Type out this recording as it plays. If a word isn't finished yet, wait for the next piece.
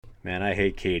Man, I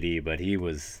hate KD, but he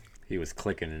was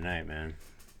clicking tonight, man.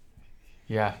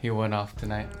 Yeah, he went off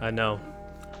tonight. I know.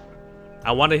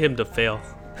 I wanted him to fail.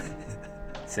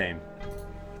 Same.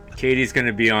 KD's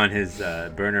gonna be on his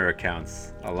burner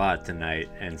accounts a lot tonight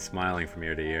and smiling from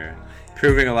ear to ear,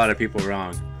 proving a lot of people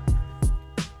wrong.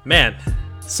 Man,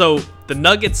 so the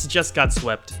Nuggets just got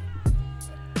swept.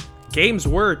 Games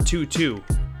were 2-2,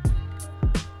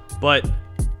 but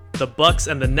the Bucks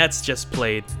and the Nets just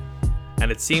played,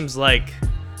 and it seems like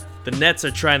the Nets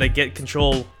are trying to get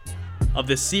control of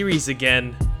this series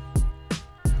again.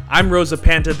 I'm Rosa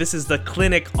Panta. This is the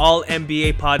Clinic All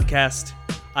NBA podcast.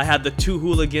 I have the two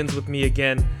hooligans with me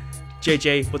again.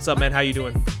 JJ, what's up, man? How you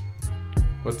doing?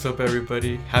 What's up,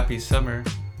 everybody? Happy summer.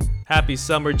 Happy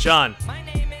summer. John,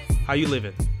 how you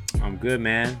living? I'm good,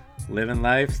 man. Living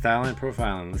life, styling,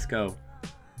 profiling. Let's go.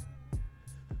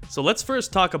 So let's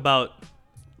just talk about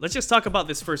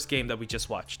this first game that we just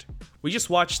watched. We just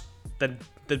watched the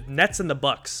Nets and the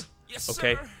Bucks. Yes,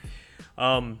 okay.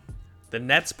 Sir. The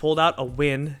Nets pulled out a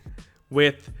win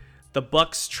with the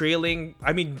Bucks trailing.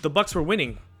 I mean, the Bucks were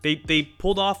winning. They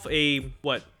pulled off a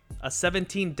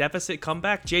 17 deficit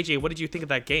comeback. JJ, what did you think of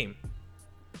that game?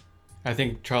 I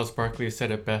think Charles Barkley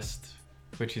said it best,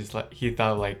 which is like he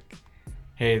thought like,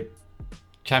 hey,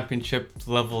 championship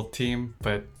level team,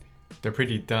 but they're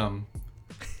pretty dumb.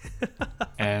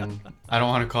 And I don't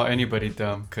want to call anybody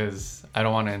dumb because I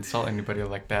don't want to insult anybody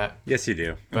like that. Yes, you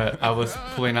do. But I was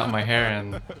pulling out my hair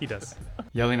and He does.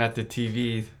 yelling at the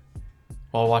TV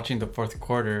while watching the fourth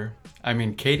quarter. I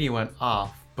mean, Katie went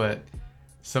off, but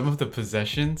some of the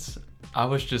possessions, I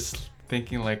was just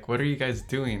thinking like, what are you guys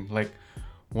doing? Like,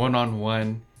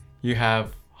 one-on-one, you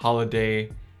have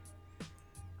Holiday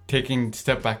taking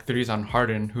step back threes on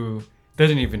Harden, who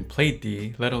doesn't even play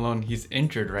D, let alone he's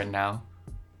injured right now.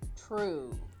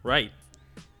 True. Right.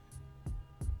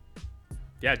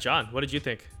 Yeah, John, what did you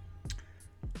think?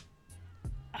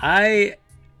 I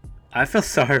feel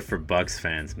sorry for Bucks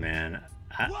fans, man.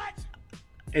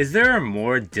 Is there a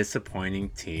more disappointing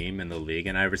team in the league?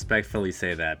 And I respectfully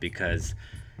say that because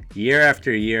year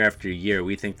after year after year,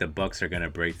 we think the Bucks are going to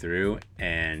break through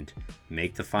and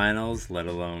make the finals, let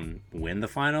alone win the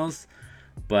finals.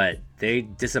 But they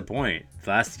disappoint.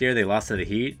 Last year, they lost to the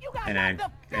Heat, and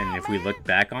if we look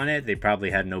back on it, they probably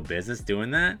had no business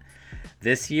doing that.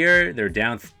 This year, they're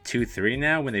down 2-3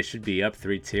 now when they should be up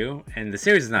 3-2, and the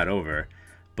series is not over.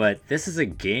 But this is a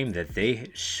game that they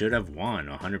should have won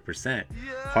 100%.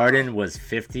 Harden was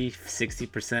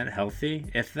 50-60% healthy,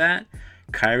 if that.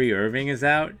 Kyrie Irving is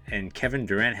out, and Kevin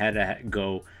Durant had to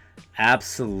go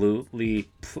absolutely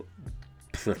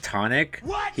platonic.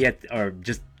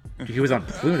 He was on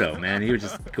Pluto, man. He was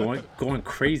just going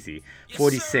crazy.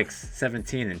 46,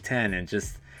 17, and 10, and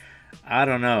just, I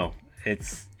don't know.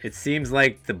 It seems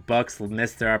like the Bucks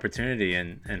missed their opportunity,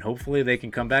 and hopefully they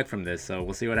can come back from this. So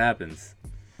we'll see what happens.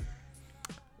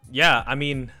 Yeah, I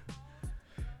mean,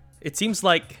 it seems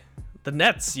like the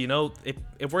Nets, you know,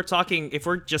 if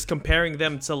we're just comparing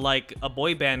them to like a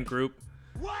boy band group.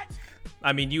 What?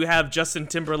 I mean, you have Justin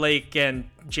Timberlake and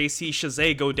JC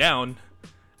Chazé go down,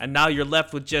 and now you're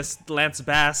left with just Lance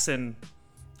Bass and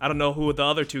I don't know who the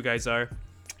other two guys are.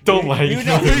 Don't lie. You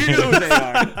know who they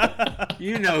are.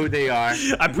 You know who they are.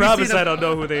 I promise I don't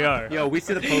know who they are. Yo, we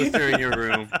see the poster in your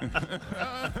room.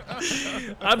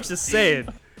 I'm just saying,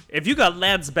 if you got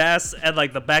Lance Bass and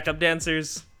like the backup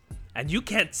dancers, and you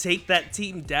can't take that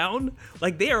team down,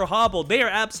 like they are hobbled. They are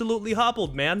absolutely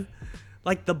hobbled, man.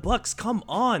 Like the Bucks, come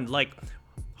on. Like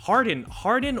Harden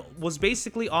was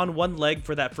basically on one leg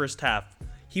for that first half.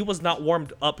 He was not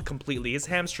warmed up completely. His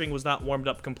hamstring was not warmed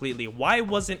up completely. Why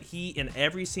wasn't he in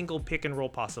every single pick and roll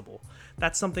possible?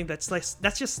 That's something that's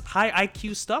just high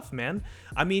IQ stuff, man.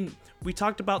 I mean, we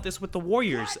talked about this with the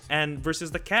Warriors and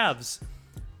versus the Cavs.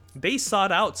 They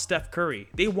sought out Steph Curry.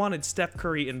 They wanted Steph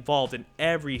Curry involved in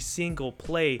every single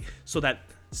play so that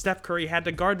Steph Curry had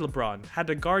to guard LeBron, had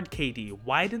to guard KD.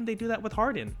 Why didn't they do that with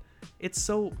Harden? It's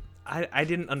so... I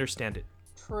didn't understand it.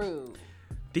 True.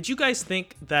 Did you guys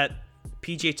think that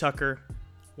PJ Tucker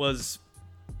wasn't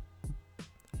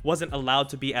allowed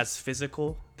to be as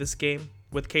physical this game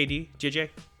with KD, JJ?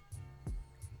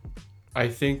 I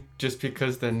think just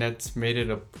because the Nets made it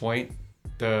a point,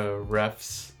 the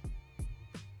refs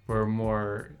were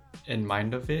more in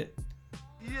mind of it.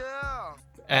 Yeah.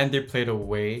 And they played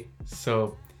away,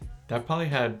 so that probably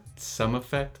had some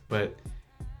effect, but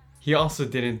he also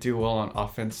didn't do well on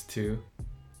offense too.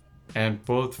 And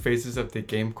both phases of the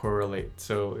game correlate.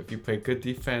 So if you play good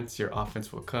defense, your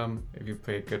offense will come. If you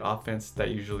play good offense, that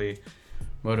usually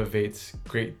motivates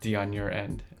great D on your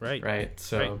end. Right. Right.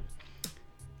 So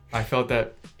I felt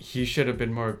that he should have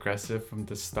been more aggressive from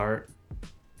the start,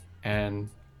 and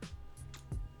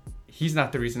he's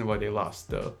not the reason why they lost,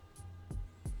 though.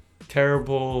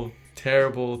 Terrible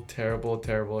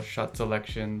shot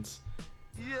selections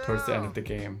towards the end of the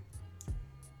game.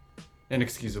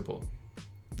 Inexcusable.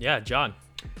 Yeah, John.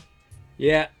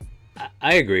 Yeah,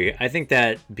 I agree. I think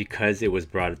that because it was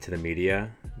brought to the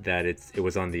media, that it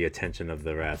was on the attention of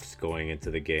the refs going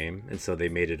into the game, and so they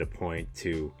made it a point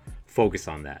to focus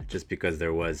on that, just because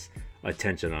there was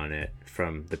attention on it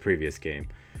from the previous game.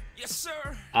 Yes,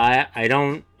 sir. I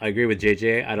agree with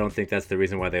JJ. I don't think that's the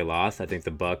reason why they lost. I think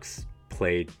the Bucks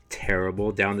played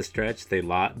terrible down the stretch.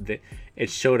 It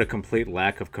showed a complete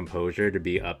lack of composure to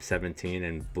be up 17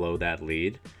 and blow that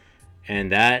lead.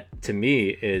 And that, to me,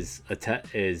 is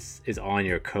on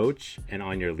your coach and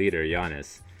on your leader,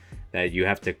 Giannis. That you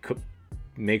have to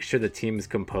make sure the team is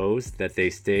composed, that they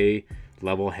stay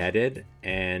level-headed,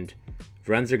 and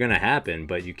runs are going to happen,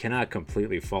 but you cannot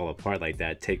completely fall apart like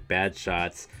that. Take bad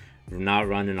shots, not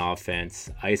run an offense,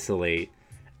 isolate,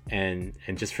 and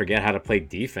just forget how to play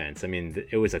defense. I mean,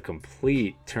 it was a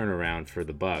complete turnaround for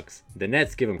the Bucks. The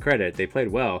Nets, give them credit, they played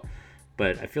well,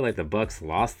 but I feel like the Bucks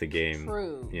lost the game.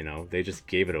 True. You know, they just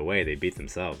gave it away. They beat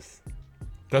themselves.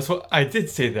 That's what I did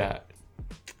say that.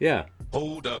 Yeah.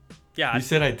 Hold up. Yeah. You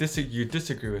said you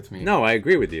disagree with me. No, I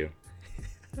agree with you.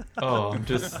 Oh, I'm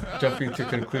just jumping to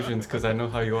conclusions because I know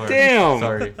how you are. Damn.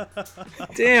 Sorry.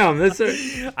 Damn, that's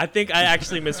I think I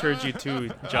actually misheard you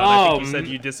too, John. I think you said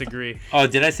you disagree. Oh,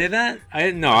 did I say that?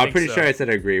 I'm think pretty so. sure I said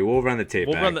I agree. We'll run the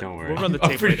tape back. Don't worry. We'll run the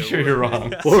I'm tape pretty later. sure you're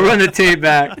wrong. We'll run the tape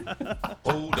back.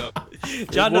 Hold up.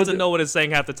 John doesn't know what it's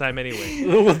saying half the time anyway.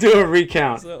 We'll do a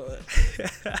recount. So,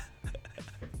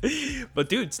 but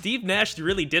dude, Steve Nash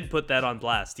really did put that on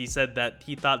blast. He said that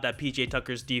he thought that PJ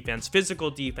Tucker's defense, physical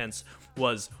defense,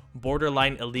 was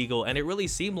borderline illegal, and it really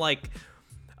seemed like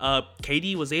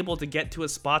KD was able to get to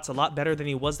his spots a lot better than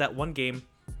he was that one game.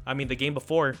 I mean, the game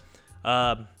before.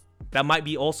 That might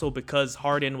be also because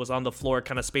Harden was on the floor,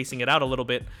 kind of spacing it out a little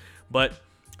bit. But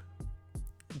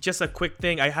just a quick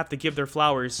thing, I have to give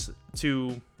flowers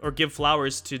to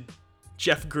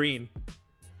Jeff Green.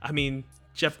 I mean,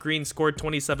 Jeff Green scored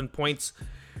 27 points.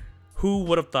 Who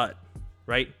would have thought,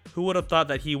 right? Who would have thought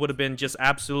that he would have been just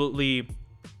absolutely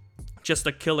just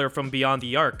a killer from beyond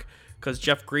the arc? Because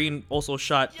Jeff Green also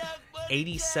shot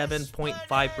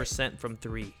 87.5% from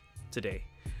three today.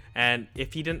 And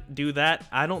if he didn't do that,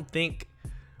 I don't think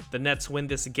the Nets win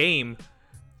this game.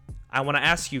 I want to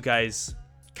ask you guys,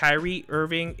 Kyrie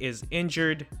Irving is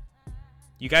injured.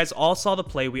 You guys all saw the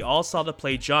play. We all saw the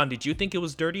play. John, did you think it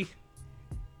was dirty?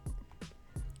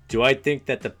 Do I think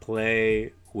that the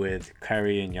play with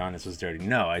Kyrie and Giannis was dirty?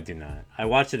 No, I do not. I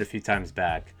watched it a few times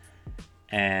back,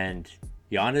 and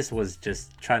Giannis was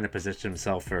just trying to position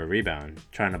himself for a rebound,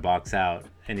 trying to box out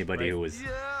anybody who was.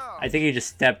 I think he just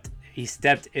stepped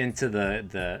into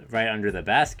the right under the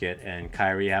basket, and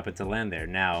Kyrie happened to land there.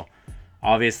 Now,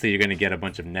 obviously, you're going to get a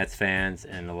bunch of Nets fans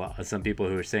and some people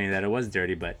who are saying that it was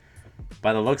dirty, but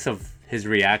by the looks of his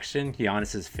reaction,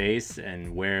 Giannis's face,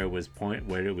 and where he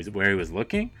was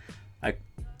looking, I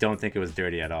don't think it was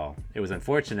dirty at all. It was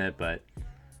unfortunate, but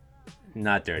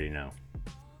not dirty, no.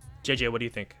 JJ, what do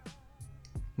you think?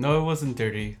 No, it wasn't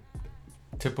dirty.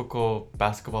 Typical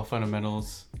basketball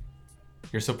fundamentals.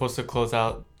 You're supposed to close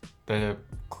out the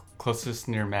closest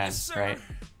near man, right?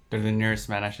 They're the nearest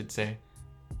man, I should say.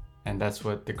 And that's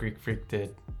what the Greek Freak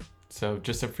did. So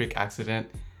just a freak accident.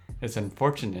 It's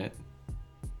unfortunate.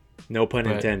 No pun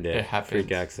But intended. it happens.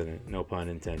 Freak accident. No pun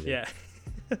intended. Yeah.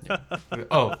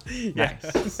 Oh,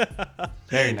 nice.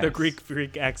 Very nice. The Greek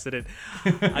Freak accident.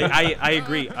 I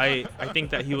agree. I think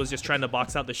that he was just trying to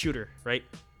box out the shooter, right?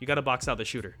 You got to box out the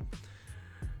shooter.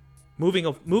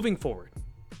 Moving forward.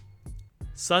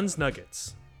 Suns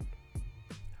Nuggets.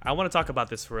 I want to talk about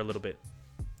this for a little bit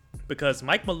because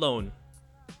Mike Malone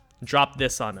dropped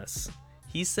this on us.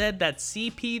 He said that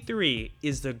CP3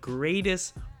 is the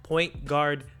greatest point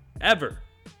guard ever.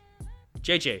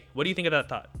 JJ, what do you think of that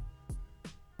thought?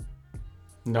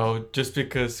 No, just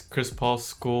because Chris Paul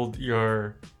schooled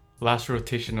your last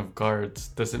rotation of guards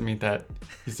doesn't mean that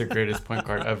he's the greatest point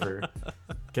guard ever.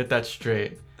 Get that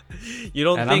straight. You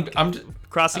don't think I'm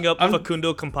crossing up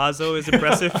Facundo Campazzo is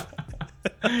impressive?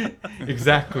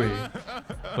 Exactly.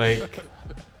 Like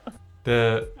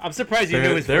I'm surprised you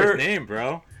knew his first name,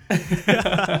 bro.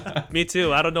 Me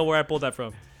too. I don't know where I pulled that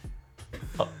from.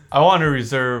 I want to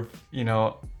reserve,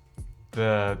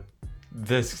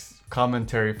 this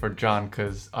commentary for John,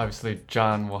 because obviously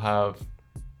John will have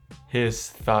his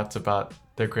thoughts about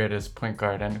the greatest point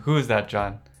guard. And who is that,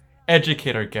 John?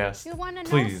 Educate our guest, You wanna know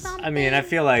please. something? I mean, I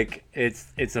feel like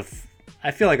it's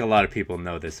I feel like a lot of people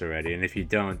know this already, and if you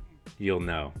don't, you'll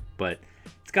know. But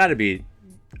it's got to be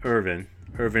Irvin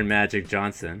Magic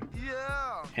Johnson.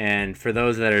 Yeah. And for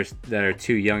those that are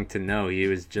too young to know,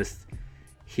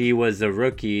 he was a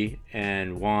rookie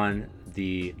and won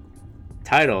the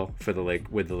title for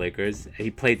with the Lakers. He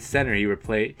played center.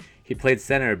 He played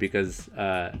center because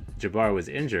Jabbar was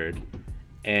injured,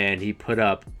 and he put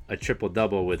up a triple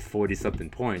double with 40 something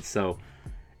points. So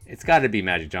it's got to be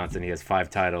Magic Johnson. He has 5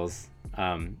 titles.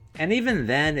 And even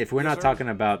then, if we're not talking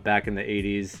about back in the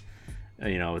 80s, the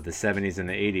 70s and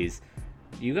the 80s,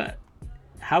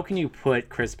 how can you put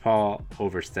Chris Paul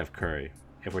over Steph Curry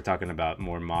if we're talking about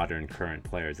more modern current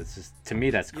players? It's just, to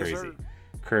me, that's crazy.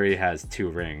 Curry has 2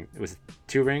 rings. It was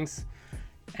 2 rings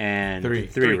and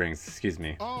 3 rings, excuse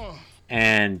me.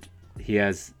 And he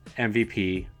has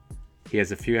MVP. He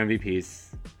has a few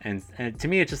MVPs, and to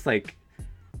me, it's just like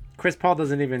Chris Paul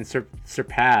doesn't even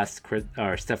surpass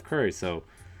Steph Curry. So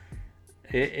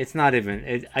it's not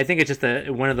even. I think it's just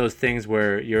one of those things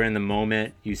where you're in the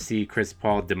moment. You see Chris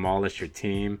Paul demolish your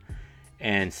team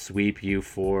and sweep you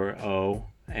 4-0,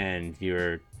 and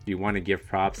you want to give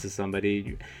props to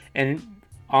somebody. And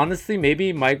honestly,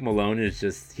 maybe Mike Malone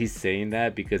he's saying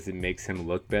that because it makes him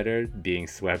look better being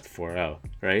swept 4-0,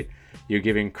 right? You're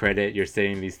giving credit, you're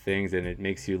saying these things, and it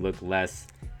makes you look less.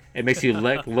 It makes you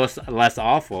look less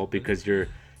awful because you're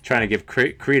trying to give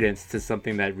credence to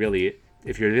something that really,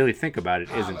 if you really think about it,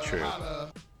 isn't true.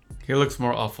 He looks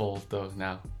more awful though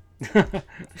now.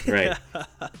 Right.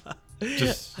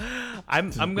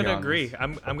 I'm gonna agree.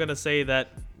 I'm gonna say that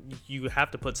you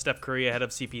have to put Steph Curry ahead of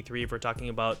CP3 if we're talking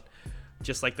about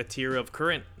just like the tier of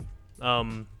current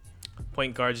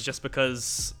point guards, just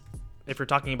because if we're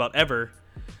talking about ever,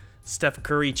 Steph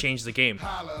Curry changed the game.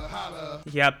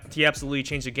 He absolutely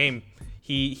changed the game.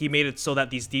 He made it so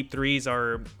that these deep threes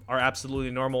are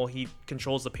absolutely normal. He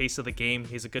controls the pace of the game.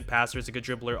 He's a good passer. He's a good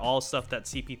dribbler. All stuff that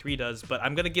CP3 does. But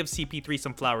I'm going to give CP3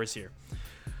 some flowers here.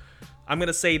 I'm going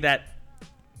to say that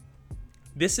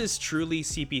this is truly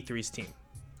CP3's team.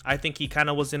 I think he kind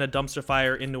of was in a dumpster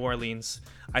fire in New Orleans.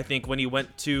 I think when he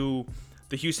went to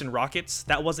the Houston Rockets,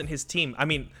 that wasn't his team. I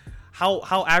mean,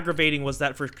 how aggravating was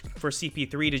that for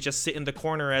CP3 to just sit in the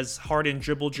corner as Harden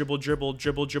dribbled,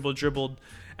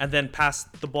 and then pass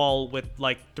the ball with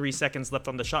like 3 seconds left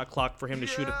on the shot clock for him to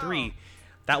shoot a 3.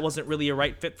 That wasn't really a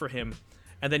right fit for him.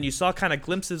 And then you saw kind of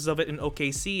glimpses of it in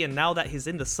OKC, and now that he's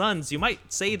in the Suns, you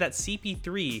might say that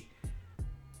CP3,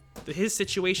 his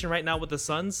situation right now with the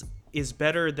Suns is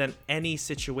better than any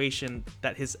situation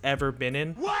that has ever been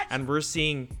in. What? And we're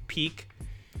seeing peak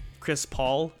Chris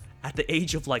Paul at the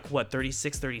age of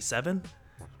 36, 37,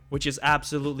 which is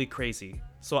absolutely crazy.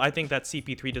 So I think that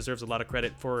CP3 deserves a lot of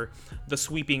credit for the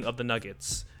sweeping of the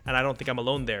Nuggets, and I don't think I'm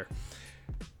alone there.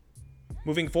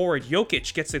 Moving forward,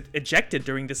 Jokic gets ejected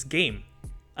during this game.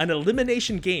 An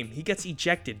elimination game. He gets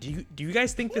ejected. Do you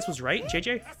guys think this was right,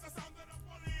 JJ?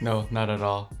 No, not at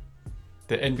all.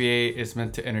 The NBA is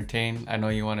meant to entertain. I know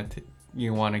you want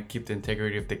to keep the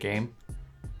integrity of the game.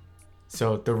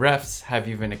 So the refs have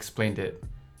even explained it.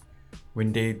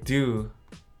 When they do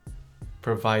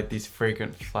provide these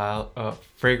flagrant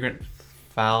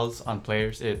fouls on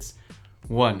players, it's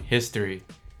 1, history.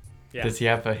 Yeah. Does he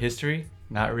have a history?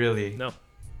 Not really. No.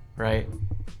 Right?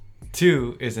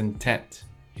 2 is intent.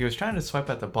 He was trying to swipe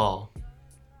at the ball.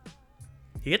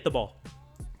 He hit the ball.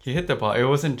 He hit the ball. It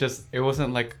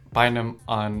wasn't like Bynum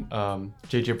on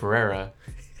JJ Barrera,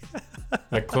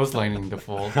 like clotheslining the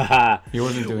fool. He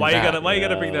wasn't doing Why that. you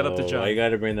gotta bring that up to John? Why you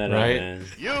gotta bring that Right? up, man?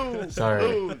 You. Sorry,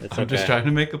 It's I'm just okay. trying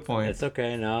to make a point. It's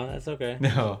okay. No, that's okay.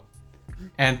 No,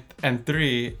 and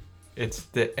 3, it's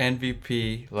the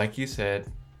MVP, like you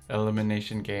said,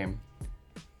 elimination game.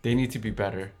 They need to be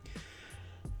better.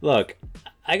 Look,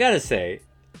 I gotta say,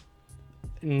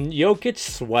 Jokic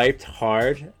swiped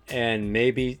hard and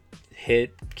maybe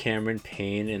hit Cameron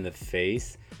Payne in the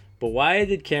face, but why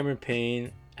did Cameron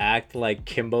Payne act like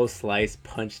Kimbo Slice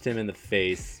punched him in the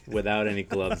face without any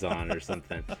gloves on or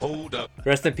something? Hold up.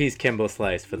 Rest in peace, Kimbo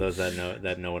Slice, for those that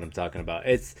know what I'm talking about.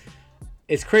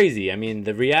 It's crazy. I mean,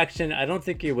 the reaction, I don't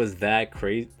think it was that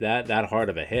crazy, that hard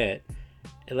of a hit.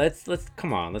 Let's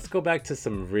come on, let's go back to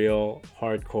some real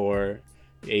hardcore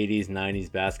 80s,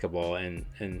 90s basketball, and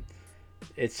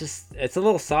it's a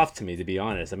little soft to me, to be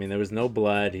honest. I mean, there was no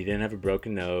blood, he didn't have a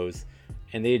broken nose,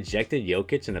 and they ejected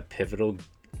Jokic in a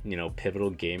pivotal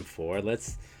game 4.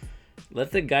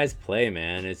 Let the guys play,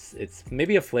 man. It's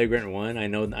maybe a flagrant one. I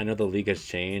know the league has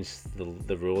changed.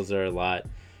 The rules are a lot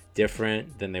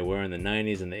different than they were in the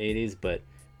 90s and the 80s, but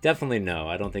definitely no.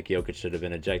 I don't think Jokic should have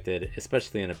been ejected,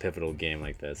 especially in a pivotal game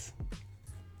like this.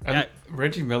 And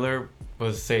Reggie Miller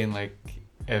was saying like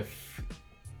if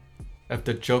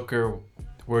the Joker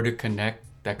were to connect,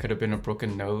 that could have been a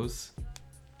broken nose.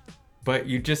 But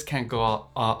you just can't go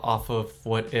off of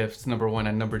what ifs, number one,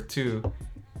 and number two.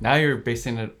 Now you're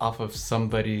basing it off of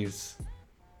somebody's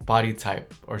body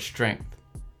type or strength.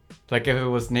 Like if it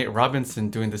was Nate Robinson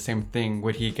doing the same thing,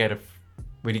 would he get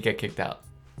kicked out?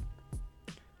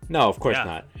 No, of course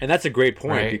not. And that's a great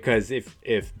point, Right. because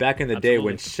if back in the day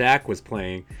when Shaq was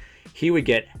playing, he would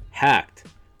get hacked.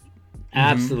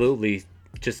 Absolutely,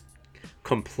 just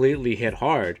completely hit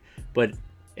hard. But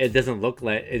it doesn't look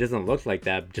like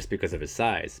that just because of his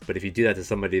size. But if you do that to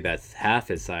somebody that's half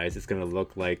his size, it's going to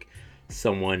look like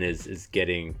someone is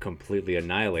getting completely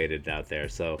annihilated out there.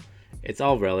 So it's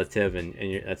all relative, and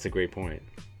that's a great point.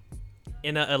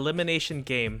 In an elimination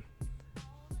game,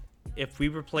 if we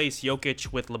replace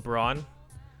Jokic with LeBron,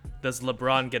 does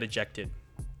LeBron get ejected?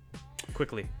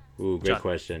 Quickly. Ooh, great John.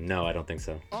 question. No, I don't think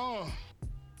so.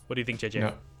 What do you think,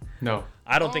 JJ? No.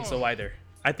 I don't think so either.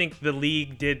 I think the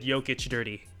league did Jokic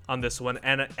dirty on this one,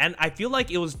 and I feel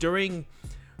like it was during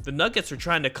the Nuggets were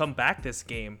trying to come back this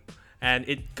game, and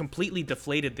it completely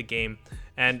deflated the game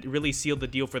and really sealed the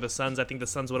deal for the Suns. I think the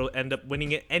Suns would end up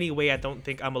winning it anyway. I don't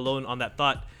think I'm alone on that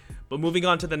thought. But moving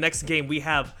on to the next game, we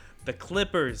have the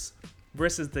Clippers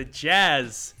versus the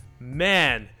Jazz.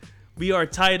 Man, we are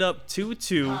tied up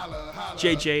 2-2.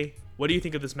 JJ, what do you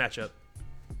think of this matchup?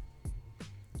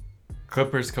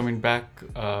 Clippers coming back.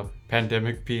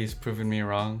 Pandemic P is proving me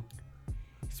wrong.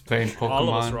 He's playing Pokemon. All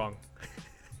of us wrong.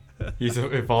 He's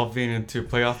evolving into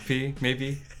playoff P,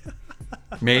 maybe.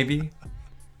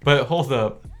 But hold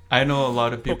up, I know a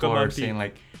lot of people Pokemon are P. saying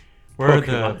like, where are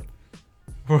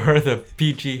Pokemon. the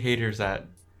PG haters at?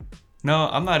 No,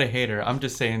 I'm not a hater. I'm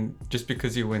just saying, just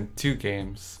because you win 2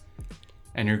 games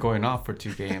and you're going off for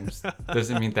 2 games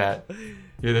doesn't mean that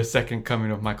you're the second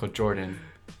coming of Michael Jordan.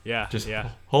 Yeah, Just yeah.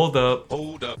 hold up.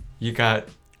 Hold up. You got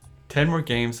 10 more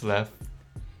games left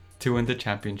to win the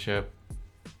championship.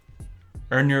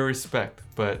 Earn your respect,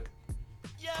 but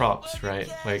props, right?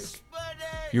 Like,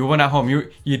 you won at home.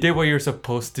 You did what you're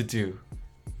supposed to do.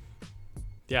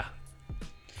 Yeah.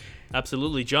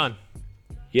 Absolutely, John.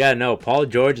 Yeah, no, Paul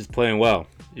George is playing well.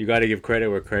 You got to give credit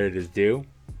where credit is due.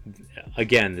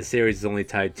 Again, the series is only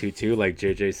tied 2-2, like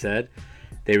JJ said.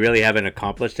 They really haven't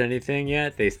accomplished anything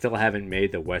yet. They still haven't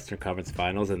made the Western Conference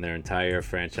Finals in their entire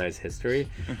franchise history.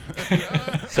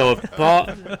 So if Paul,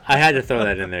 I had to throw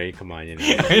that in there. Come on, I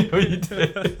know you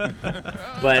did.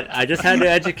 But I just had to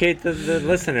educate the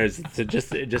listeners, to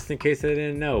just in case they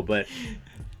didn't know. But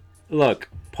look,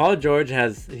 Paul George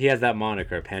has that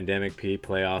moniker, Pandemic P,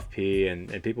 Playoff P,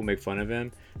 and people make fun of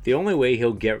him. The only way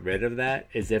he'll get rid of that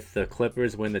is if the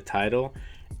Clippers win the title,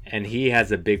 and he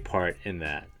has a big part in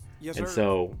that. Yes, And sir.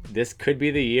 so this could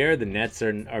be the year. The Nets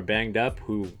are banged up,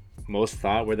 who most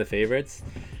thought were the favorites.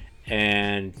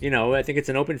 And, I think it's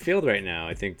an open field right now.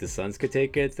 I think the Suns could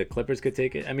take it. The Clippers could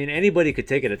take it. I mean, anybody could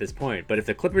take it at this point. But if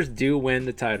the Clippers do win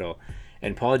the title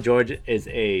and Paul George is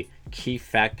a key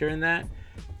factor in that,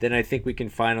 then I think we can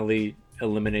finally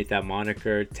eliminate that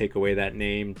moniker, take away that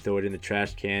name, throw it in the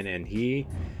trash can, and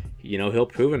he'll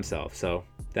prove himself. So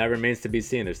that remains to be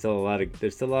seen. There's still a lot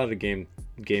of games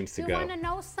to You go. want to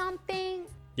know something?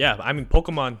 Yeah, I mean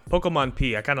Pokemon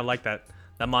P. I kind of like that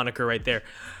moniker right there.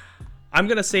 I'm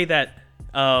gonna say that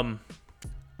that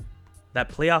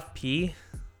playoff P,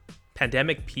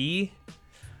 Pandemic P.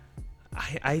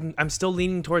 I'm still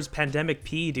leaning towards Pandemic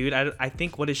P, dude. I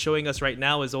think what is showing us right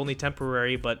now is only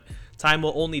temporary, but time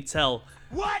will only tell.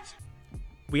 What?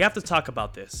 We have to talk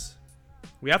about this.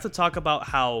 We have to talk about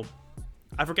how,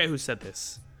 I forget who said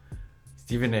this.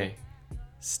 Stephen A.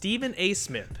 Stephen A.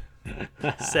 Smith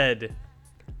said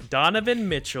Donovan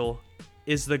Mitchell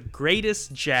is the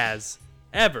greatest Jazz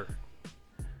ever.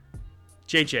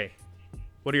 JJ,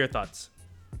 what are your thoughts?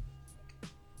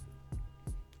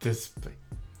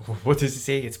 What does he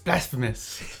say? It's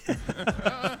blasphemous.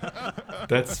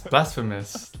 That's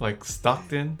blasphemous. Like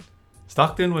Stockton.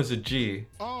 Stockton was a G.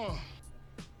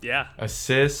 Yeah.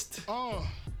 Assist.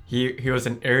 He was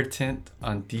an irritant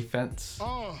on defense.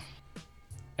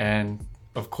 And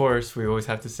of course, we always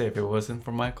have to say, if it wasn't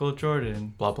for Michael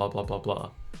Jordan, blah blah blah blah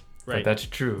blah. Right. But that's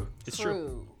true. It's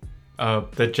true.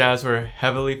 The Jazz were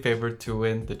heavily favored to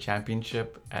win the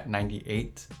championship at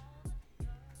 98.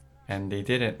 And they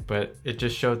didn't, but it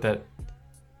just showed that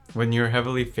when you're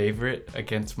heavily favorite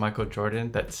against Michael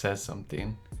Jordan, that says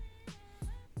something.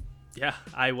 Yeah,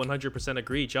 I 100%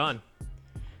 agree, John.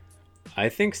 I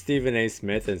think Stephen A.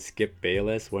 Smith and Skip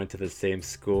Bayless went to the same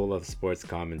school of sports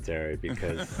commentary,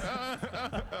 because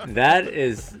that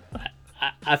is,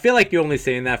 I feel like you're only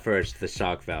saying that for the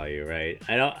shock value, right?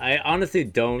 I honestly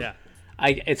don't. Yeah.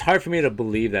 it's hard for me to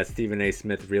believe that Stephen A.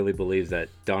 Smith really believes that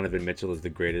Donovan Mitchell is the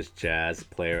greatest Jazz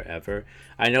player ever.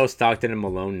 I know Stockton and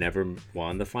Malone never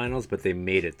won the finals, but they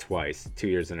made it twice, 2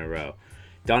 years in a row.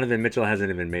 Donovan Mitchell hasn't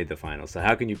even made the finals, so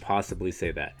how can you possibly say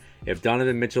that? If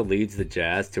Donovan Mitchell leads the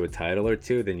Jazz to a title or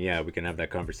two, then yeah, we can have that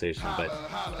conversation. But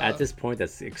at this point,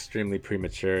 that's extremely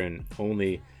premature, and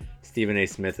only Stephen A.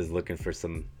 Smith is looking for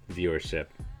some viewership.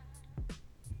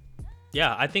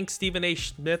 Yeah, I think Stephen A.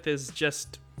 Smith is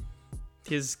just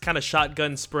his kind of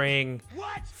shotgun spraying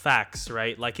facts,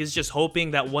 right? Like he's just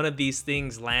hoping that one of these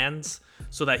things lands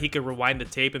so that he could rewind the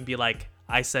tape and be like,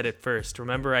 I said it first.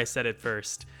 Remember, I said it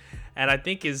first. And I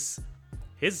think his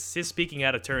speaking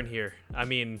out of turn here. I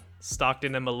mean,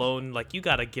 Stockton and Malone, like you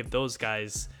gotta give those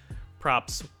guys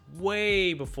props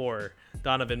way before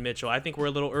Donovan Mitchell. I think we're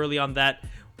a little early on that.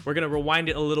 We're gonna rewind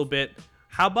it a little bit.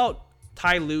 How about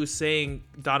Ty Lue saying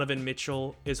Donovan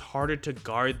Mitchell is harder to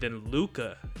guard than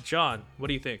Luka? John, what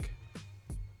do you think?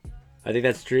 I think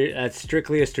that's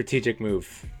strictly a strategic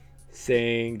move.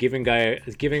 Giving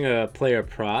a player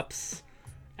props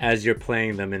as you're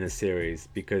playing them in a series,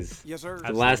 because Yes, sir.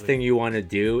 the last thing you want to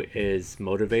do is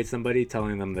motivate somebody,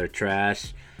 telling them they're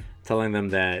trash, telling them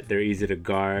that they're easy to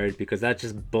guard, because that's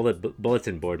just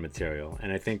bulletin board material.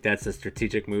 And I think that's a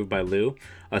strategic move by Lue,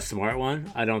 a smart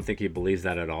one. I don't think he believes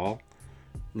that at all.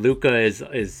 Luka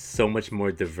is so much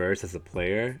more diverse as a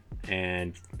player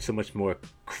and so much more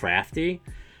crafty,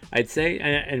 I'd say.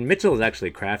 And Mitchell is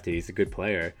actually crafty. He's a good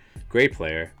player, great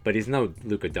player, but he's no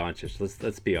Luka Doncic.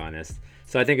 Let's be honest.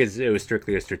 So I think it was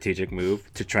strictly a strategic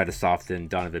move to try to soften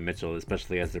Donovan Mitchell,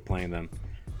 especially as they're playing them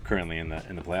currently in the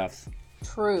playoffs.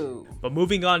 True. But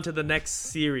moving on to the next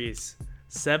series,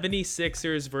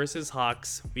 76ers versus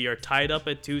Hawks. We are tied up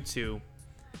at 2-2.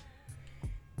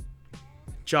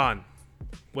 John,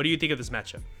 what do you think of this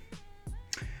matchup?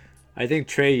 I think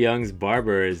Trae Young's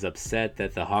barber is upset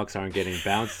that the Hawks aren't getting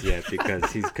bounced yet,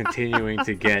 because he's continuing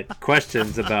to get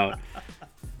questions about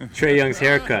Trae Young's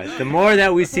haircut. The more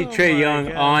that we see Trae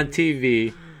Young on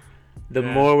TV, the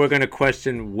more we're going to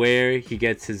question where he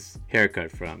gets his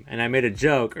haircut from. And I made a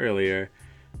joke earlier.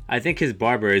 I think his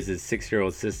barber is his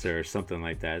 6-year-old sister or something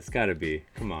like that. It's got to be.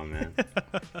 Come on, man.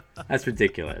 That's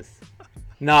ridiculous.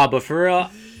 Nah, but for real,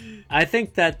 I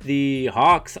think that the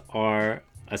Hawks are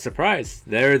a surprise.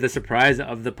 They're the surprise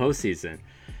of the postseason.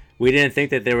 We didn't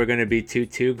think that they were going to be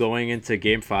 2-2 going into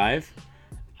Game 5.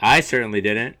 I certainly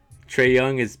didn't. Trae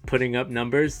Young is putting up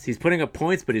numbers. He's putting up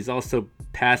points, but he's also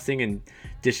passing and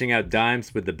dishing out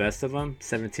dimes with the best of them.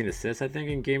 17 assists, I think,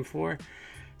 in Game 4.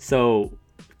 So,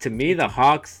 to me, the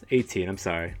Hawks... 18, I'm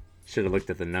sorry. Should have looked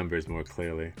at the numbers more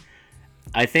clearly.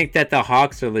 I think that the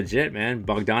Hawks are legit, man.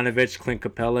 Bogdanovich, Clint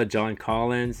Capella, John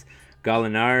Collins,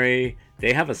 Gallinari.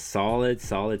 They have a solid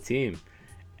team.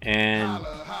 And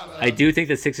I do think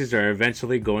the Sixers are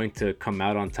eventually going to come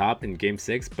out on top in Game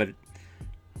 6, but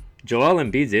Joel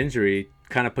Embiid's injury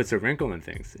kind of puts a wrinkle in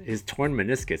things. His torn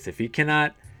meniscus. If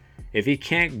he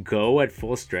can't go at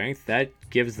full strength, that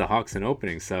gives the Hawks an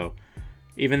opening. So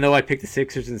even though I picked the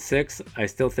Sixers in 6, I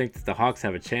still think that the Hawks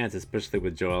have a chance, especially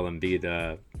with Joel Embiid,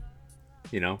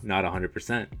 not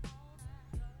 100%.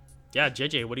 Yeah,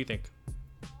 JJ, what do you think?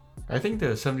 I think the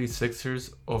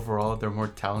 76ers overall, they're more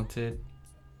talented.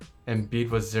 Embiid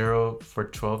was 0 for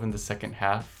 12 in the second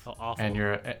half. Oh, awful. And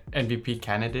you're an MVP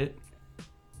candidate.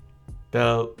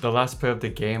 The last play of the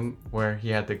game where he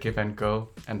had the give and go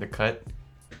and the cut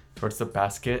towards the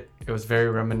basket, it was very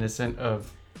reminiscent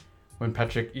of when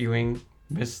Patrick Ewing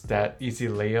missed that easy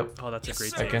layup Oh, that's a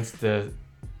great take. against the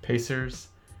Pacers.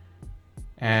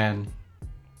 And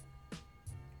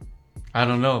I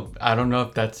don't know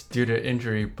if that's due to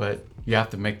injury, but you have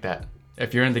to make that.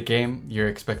 If you're in the game, you're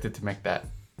expected to make that.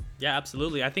 Yeah,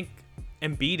 absolutely. I think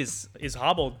Embiid is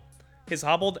hobbled. He's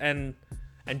hobbled, and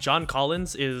John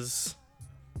Collins is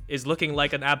looking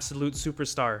like an absolute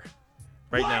superstar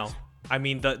right now. I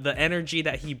mean, the energy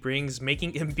that he brings,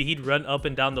 making Embiid run up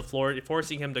and down the floor,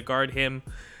 forcing him to guard him.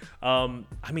 I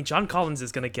mean, John Collins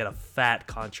is going to get a fat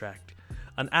contract,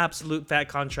 an absolute fat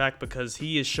contract, because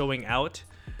he is showing out.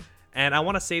 And I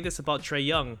want to say this about Trae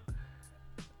Young.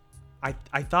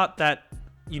 I thought that,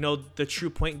 the true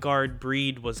point guard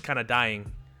breed was kind of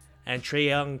dying. And Trae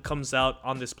Young comes out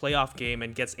on this playoff game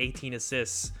and gets 18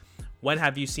 assists. When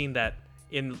have you seen that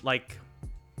in,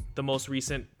 the most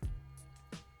recent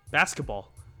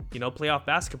basketball? Playoff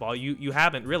basketball. You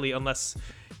haven't really, unless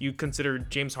you consider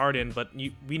James Harden. But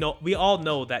we all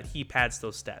know that he pads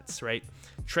those stats, right?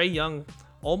 Trae Young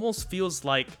almost feels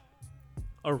like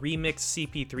a remixed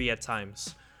CP3 at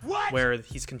times, where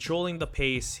he's controlling the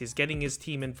pace, he's getting his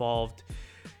team involved,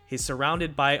 He's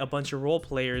surrounded by a bunch of role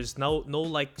players. No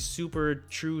like super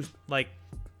true like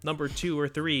number 2 or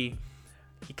 3.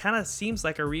 He kind of seems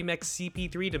like a remix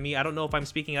CP3 to me. I don't know if I'm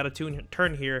speaking out of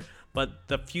turn here, but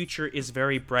the future is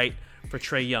very bright for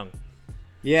Trae Young.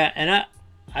 Yeah, and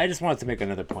I just wanted to make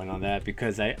another point on that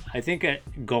because I think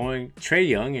Trae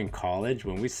Young in college,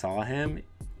 when we saw him,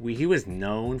 he was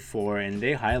known for, and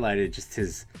they highlighted just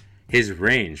his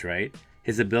range, right?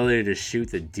 His ability to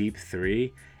shoot the deep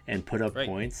 3 and put up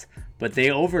points, but they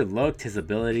overlooked his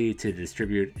ability to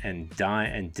distribute and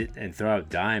throw out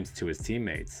dimes to his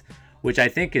teammates, which I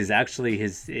think is actually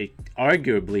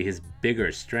arguably his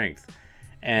bigger strength.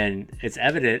 And it's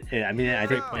evident. I mean, I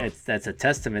think that's a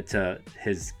testament to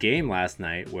his game last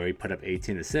night where he put up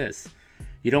 18 assists.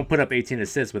 You don't put up 18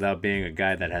 assists without being a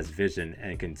guy that has vision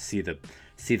and can see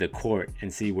the court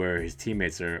and see where his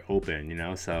teammates are open, you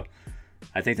know? So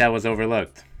I think that was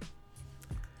overlooked.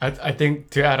 I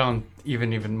think to add on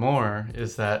even more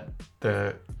is that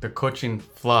the coaching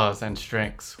flaws and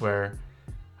strengths, where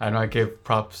I know I gave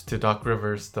props to Doc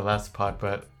Rivers the last pod,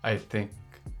 but I think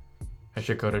I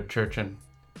should go to church and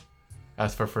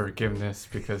ask for forgiveness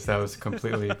because that was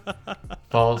completely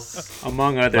false.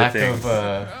 Among other things.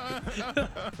 Lack of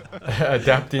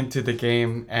adapting to the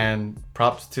game, and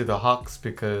props to the Hawks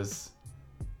because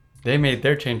they made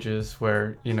their changes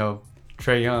where, you know,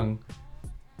 Trae Young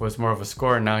was more of a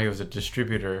scorer, now he was a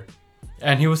distributor.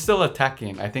 And he was still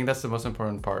attacking. I think that's the most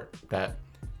important part, that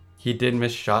he did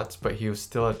miss shots, but he was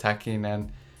still attacking,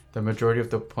 and the majority of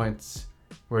the points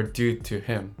were due to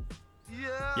him.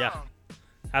 Yeah,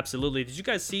 absolutely. Did you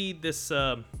guys see this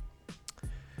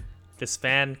this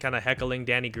fan kind of heckling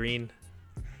Danny Green?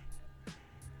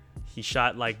 He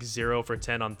shot like 0 for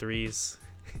 10 on threes,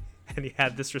 and he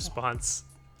had this response.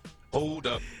 Hold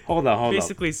up. Hold on.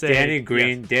 Basically saying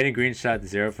Danny Green shot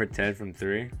 0 for 10 from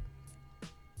 3.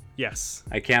 Yes.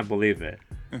 I can't believe it.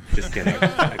 Just kidding.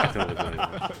 I can totally believe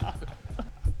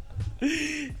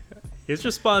it. His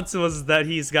response was that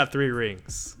he's got 3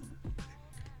 rings.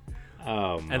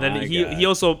 Oh my And then God. he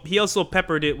also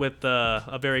peppered it with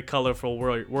a very colorful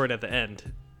word at the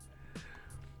end.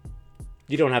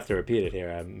 You don't have to repeat it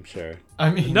here, I'm sure.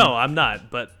 I mean, No, I'm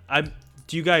not. But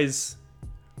do you guys?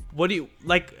 What do you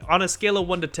like on a scale of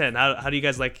 1 to 10? How do you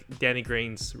guys like Danny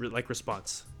Green's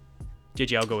response?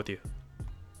 JJ, I'll go with you.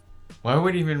 why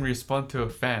would he even respond to a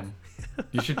fan?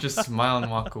 You should just smile and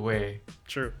walk away.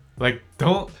 True. Like,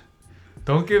 don't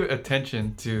give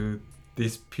attention to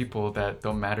these people that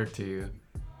don't matter to you.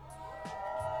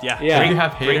 Yeah. If you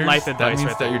have great haters, life that advice means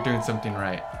right that there. you're doing something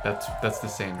right. That's the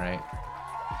saying, right?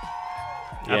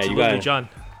 Yeah, Absolutely, you gotta, John.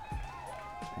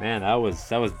 Man, that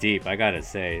was deep. I gotta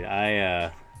say,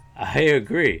 I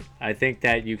agree. I think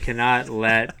that you can't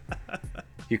let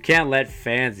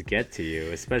fans get to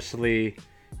you, especially.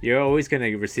 You're always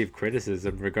gonna receive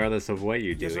criticism regardless of what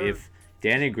you do. Yes, sir. If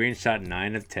Danny Green shot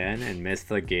 9 of 10 and missed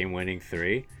the game-winning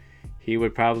 3, he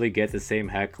would probably get the same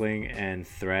heckling and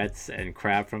threats and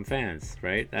crap from fans,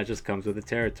 right? That just comes with the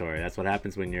territory. That's what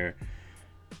happens when you're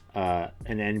an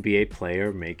NBA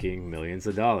player making millions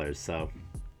of dollars. So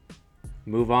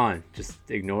move on. Just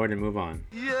ignore it and move on.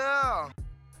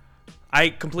 I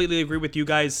completely agree with you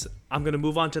guys. I'm going to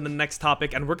move on to the next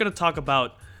topic, and we're going to talk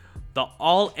about the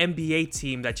All-NBA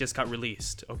team that just got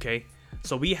released, okay?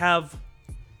 So we have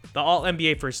the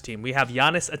All-NBA first team. We have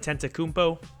Giannis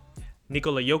Antetokounmpo,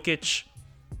 Nikola Jokic,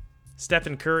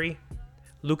 Stephen Curry,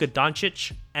 Luka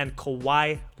Doncic, and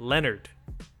Kawhi Leonard.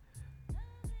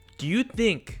 Do you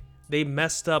think they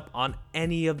messed up on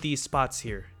any of these spots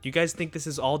here? Do you guys think this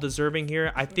is all deserving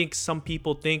here? I think some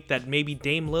people think that maybe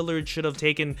Dame Lillard should have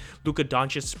taken Luka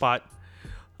Doncic's spot.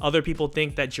 Other people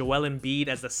think that Joel Embiid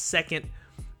as the second,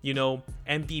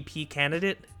 MVP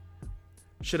candidate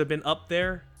should have been up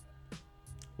there.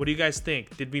 What do you guys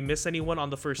think? Did we miss anyone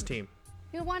on the first team?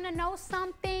 You want to know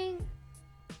something?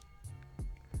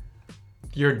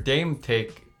 Your Dame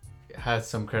take has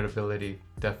some credibility,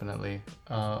 definitely,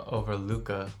 over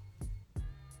Luka.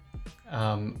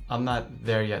 I'm not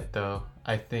there yet, though.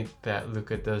 I think that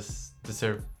Luka does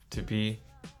deserve to be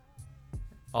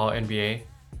All NBA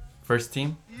first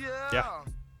team.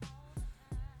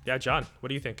 Yeah, John, what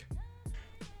do you think?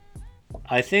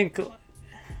 I think,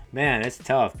 man, it's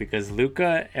tough because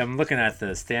Luka, I'm looking at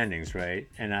the standings, right?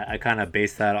 And I kind of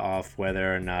base that off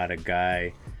whether or not a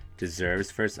guy deserves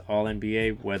first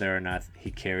All-NBA, whether or not he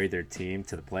carried their team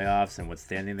to the playoffs and what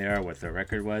standing they are, what their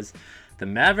record was. The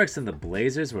Mavericks and the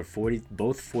Blazers were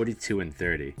both 42 and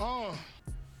 30.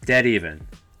 Dead even.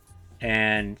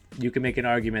 And you can make an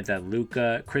argument that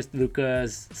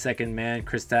Luka's second man,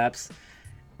 Kristaps,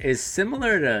 is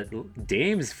similar to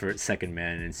Dame's second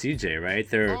man and CJ, right?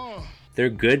 they're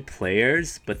good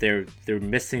players, but they're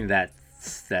missing that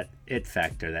it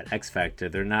factor, that X factor.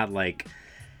 They're not like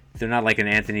an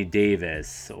Anthony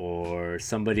Davis or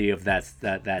somebody of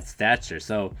that stature.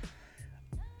 So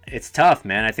it's tough,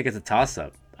 man. I think it's a toss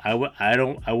up. I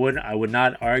would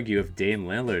not argue if Dame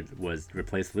Lillard was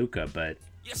replaced Luka, but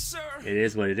Yes, sir. it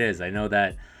is what it is. I know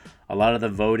that a lot of the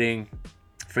voting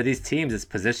for these teams is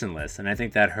positionless, and I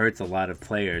think that hurts a lot of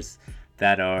players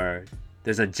that are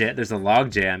there's a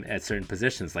log jam at certain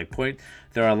positions.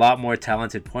 There are a lot more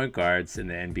talented point guards in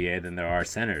the NBA than there are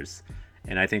centers,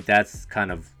 and I think that's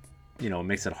kind of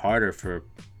makes it harder for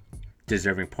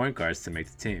deserving point guards to make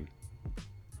the team.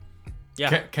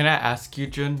 Yeah. Can I ask you,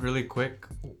 Jun, really quick?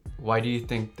 Why do you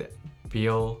think that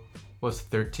Beal was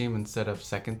third team instead of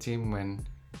second team when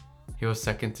he was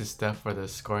second to Steph for the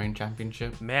scoring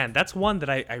championship? Man, that's one that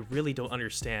I really don't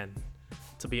understand,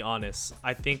 to be honest.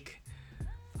 I think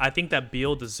that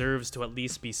Beal deserves to at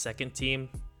least be second team,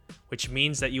 which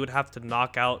means that you would have to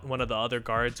knock out one of the other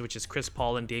guards, which is Chris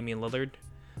Paul and Damian Lillard.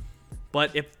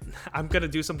 But if I'm gonna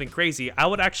do something crazy, I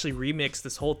would actually remix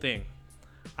this whole thing.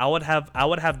 I would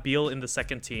have Beal in the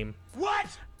second team. What?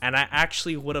 And I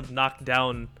actually would have knocked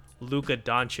down Luka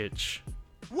Doncic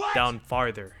down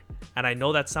farther. And I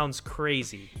know that sounds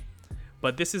crazy,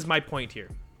 but this is my point here.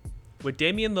 With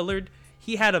Damian Lillard,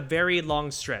 he had a very long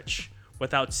stretch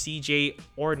without CJ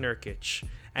or Nurkic,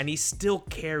 and he still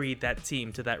carried that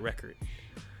team to that record.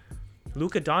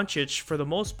 Luka Doncic, for the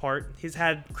most part, he's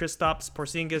had Kristaps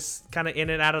Porzingis kind of in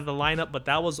and out of the lineup, but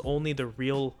that was only the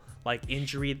real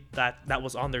injury that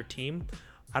was on their team.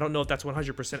 I don't know if that's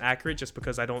 100% accurate just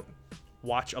because I don't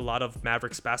watch a lot of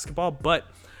Mavericks basketball, but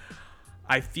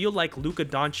I feel like Luka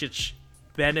Doncic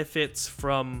benefits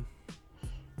from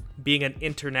being an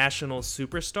international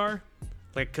superstar.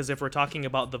 Because if we're talking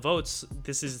about the votes,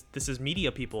 this is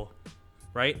media people,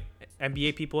 right?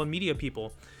 NBA people and media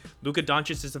people. Luka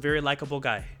Doncic is a very likable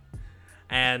guy,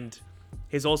 and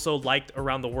he's also liked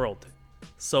around the world.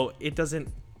 So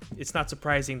it's not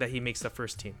surprising that he makes the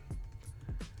first team.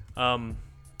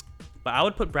 But I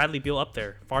would put Bradley Beal up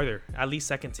there farther, at least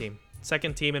second team,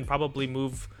 and probably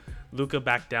move Luka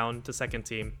back down to second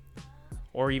team,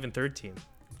 or even third team.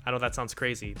 I know that sounds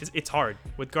crazy. It's hard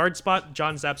with guard spot.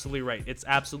 John's absolutely right. It's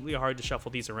absolutely hard to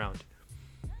shuffle these around.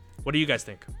 What do you guys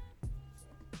think?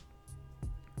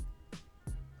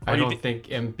 I don't think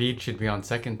Embiid should be on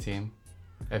second team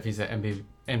if he's an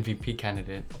MVP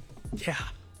candidate. Yeah.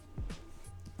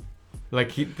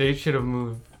 They should have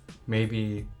moved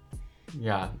maybe,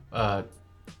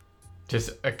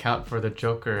 just account for the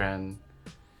Joker and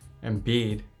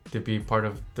Embiid to be part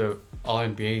of the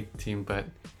All-NBA team. But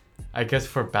I guess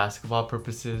for basketball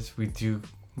purposes, we do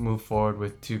move forward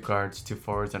with 2 guards, 2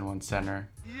 forwards, and 1 center.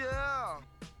 Yeah.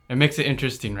 It makes it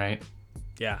interesting, right?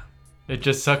 Yeah. It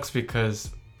just sucks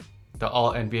because the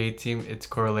All-NBA team, it's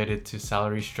correlated to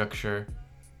salary structure,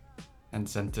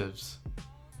 incentives.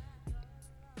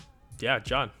 Yeah,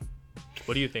 John,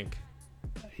 what do you think?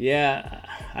 Yeah,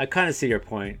 I kind of see your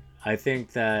point. I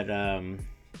think that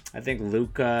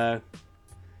Luka.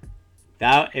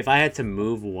 That if I had to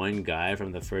move one guy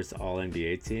from the first All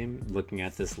NBA team, looking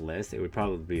at this list, it would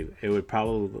probably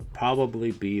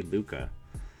be Luka.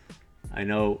 I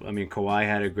mean, Kawhi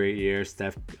had a great year.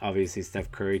 Steph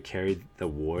Curry carried the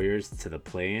Warriors to the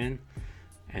play-in,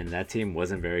 and that team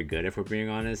wasn't very good, if we're being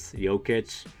honest.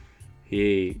 Jokic,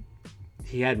 he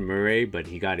had Murray, but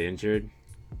he got injured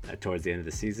towards the end of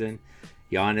the season.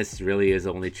 Giannis really is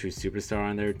the only true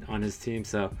superstar on his team.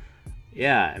 So,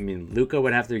 yeah, I mean, Luka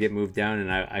would have to get moved down,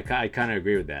 and I kind of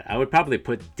agree with that. I would probably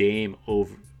put Dame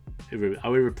over. I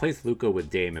would replace Luka with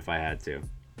Dame if I had to.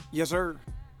 Yes, sir.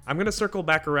 I'm gonna circle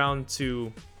back around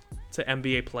to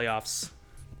NBA playoffs.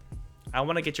 I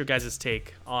want to get your guys'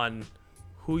 take on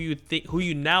who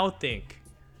you now think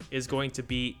is going to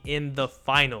be in the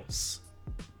finals.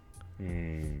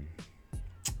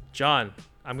 John,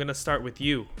 I'm gonna start with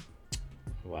you.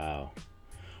 Wow.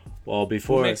 Well,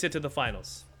 Who makes it to the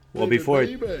finals? Well, before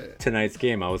tonight's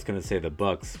game, I was gonna say the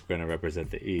Bucks were gonna represent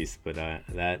the East, but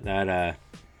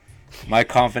my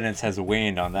confidence has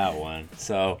waned on that one.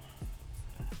 So,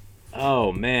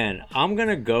 oh man, I'm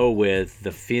gonna go with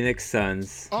the Phoenix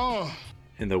Suns.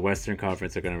 In the Western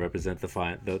Conference are gonna represent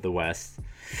the West.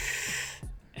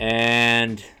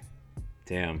 And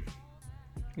damn,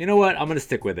 you know what? I'm gonna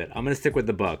stick with it. I'm gonna stick with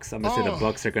the Bucks. I'm gonna say the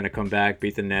Bucks are gonna come back,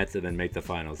 beat the Nets, and then make the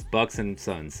finals. Bucks and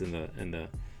Suns in the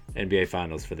NBA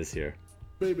Finals for this year.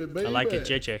 Baby. I like it,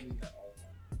 JJ.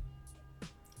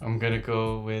 I'm gonna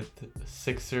go with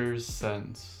Sixers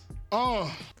Suns.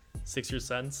 Sixers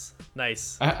Suns,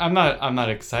 nice. I'm not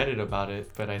excited about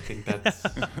it, but I think that's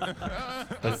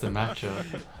the matchup.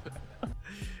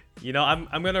 You know,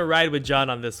 I'm gonna ride with John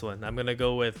on this one. I'm gonna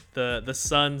go with the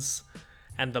Suns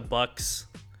and the Bucks,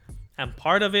 and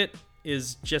part of it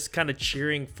is just kind of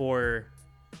cheering for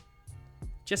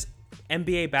just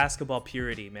NBA basketball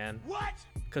purity, man. What?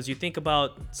 Because you think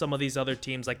about some of these other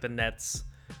teams like the Nets,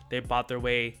 they bought their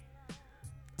way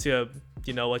to,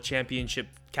 you know, a championship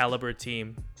caliber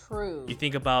team. True. You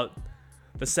think about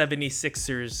the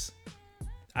 76ers.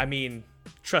 I mean,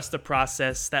 trust the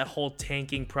process, that whole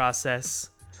tanking process.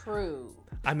 True.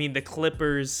 I mean, the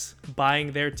Clippers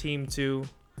buying their team too.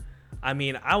 I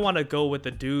mean, I want to go with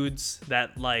the dudes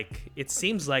that, like, it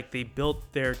seems like they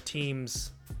built their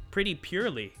teams pretty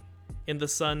purely in the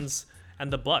Suns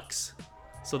and the Bucks.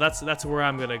 So that's where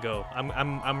I'm gonna go.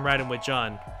 I'm riding with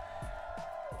John.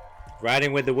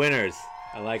 Riding with the winners.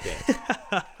 I like it.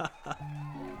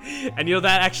 And you know,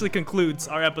 that actually concludes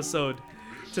our episode,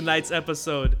 tonight's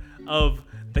episode of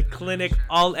the Clinic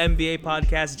All NBA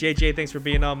podcast. JJ, thanks for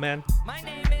being on, man.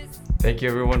 Thank you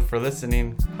everyone for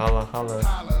listening. Holla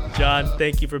holla. John,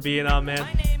 thank you for being on, man.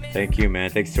 Thank you, man.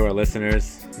 Thanks to our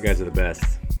listeners. You guys are the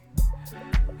best.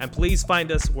 And please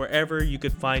find us wherever you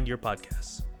could find your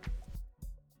podcasts.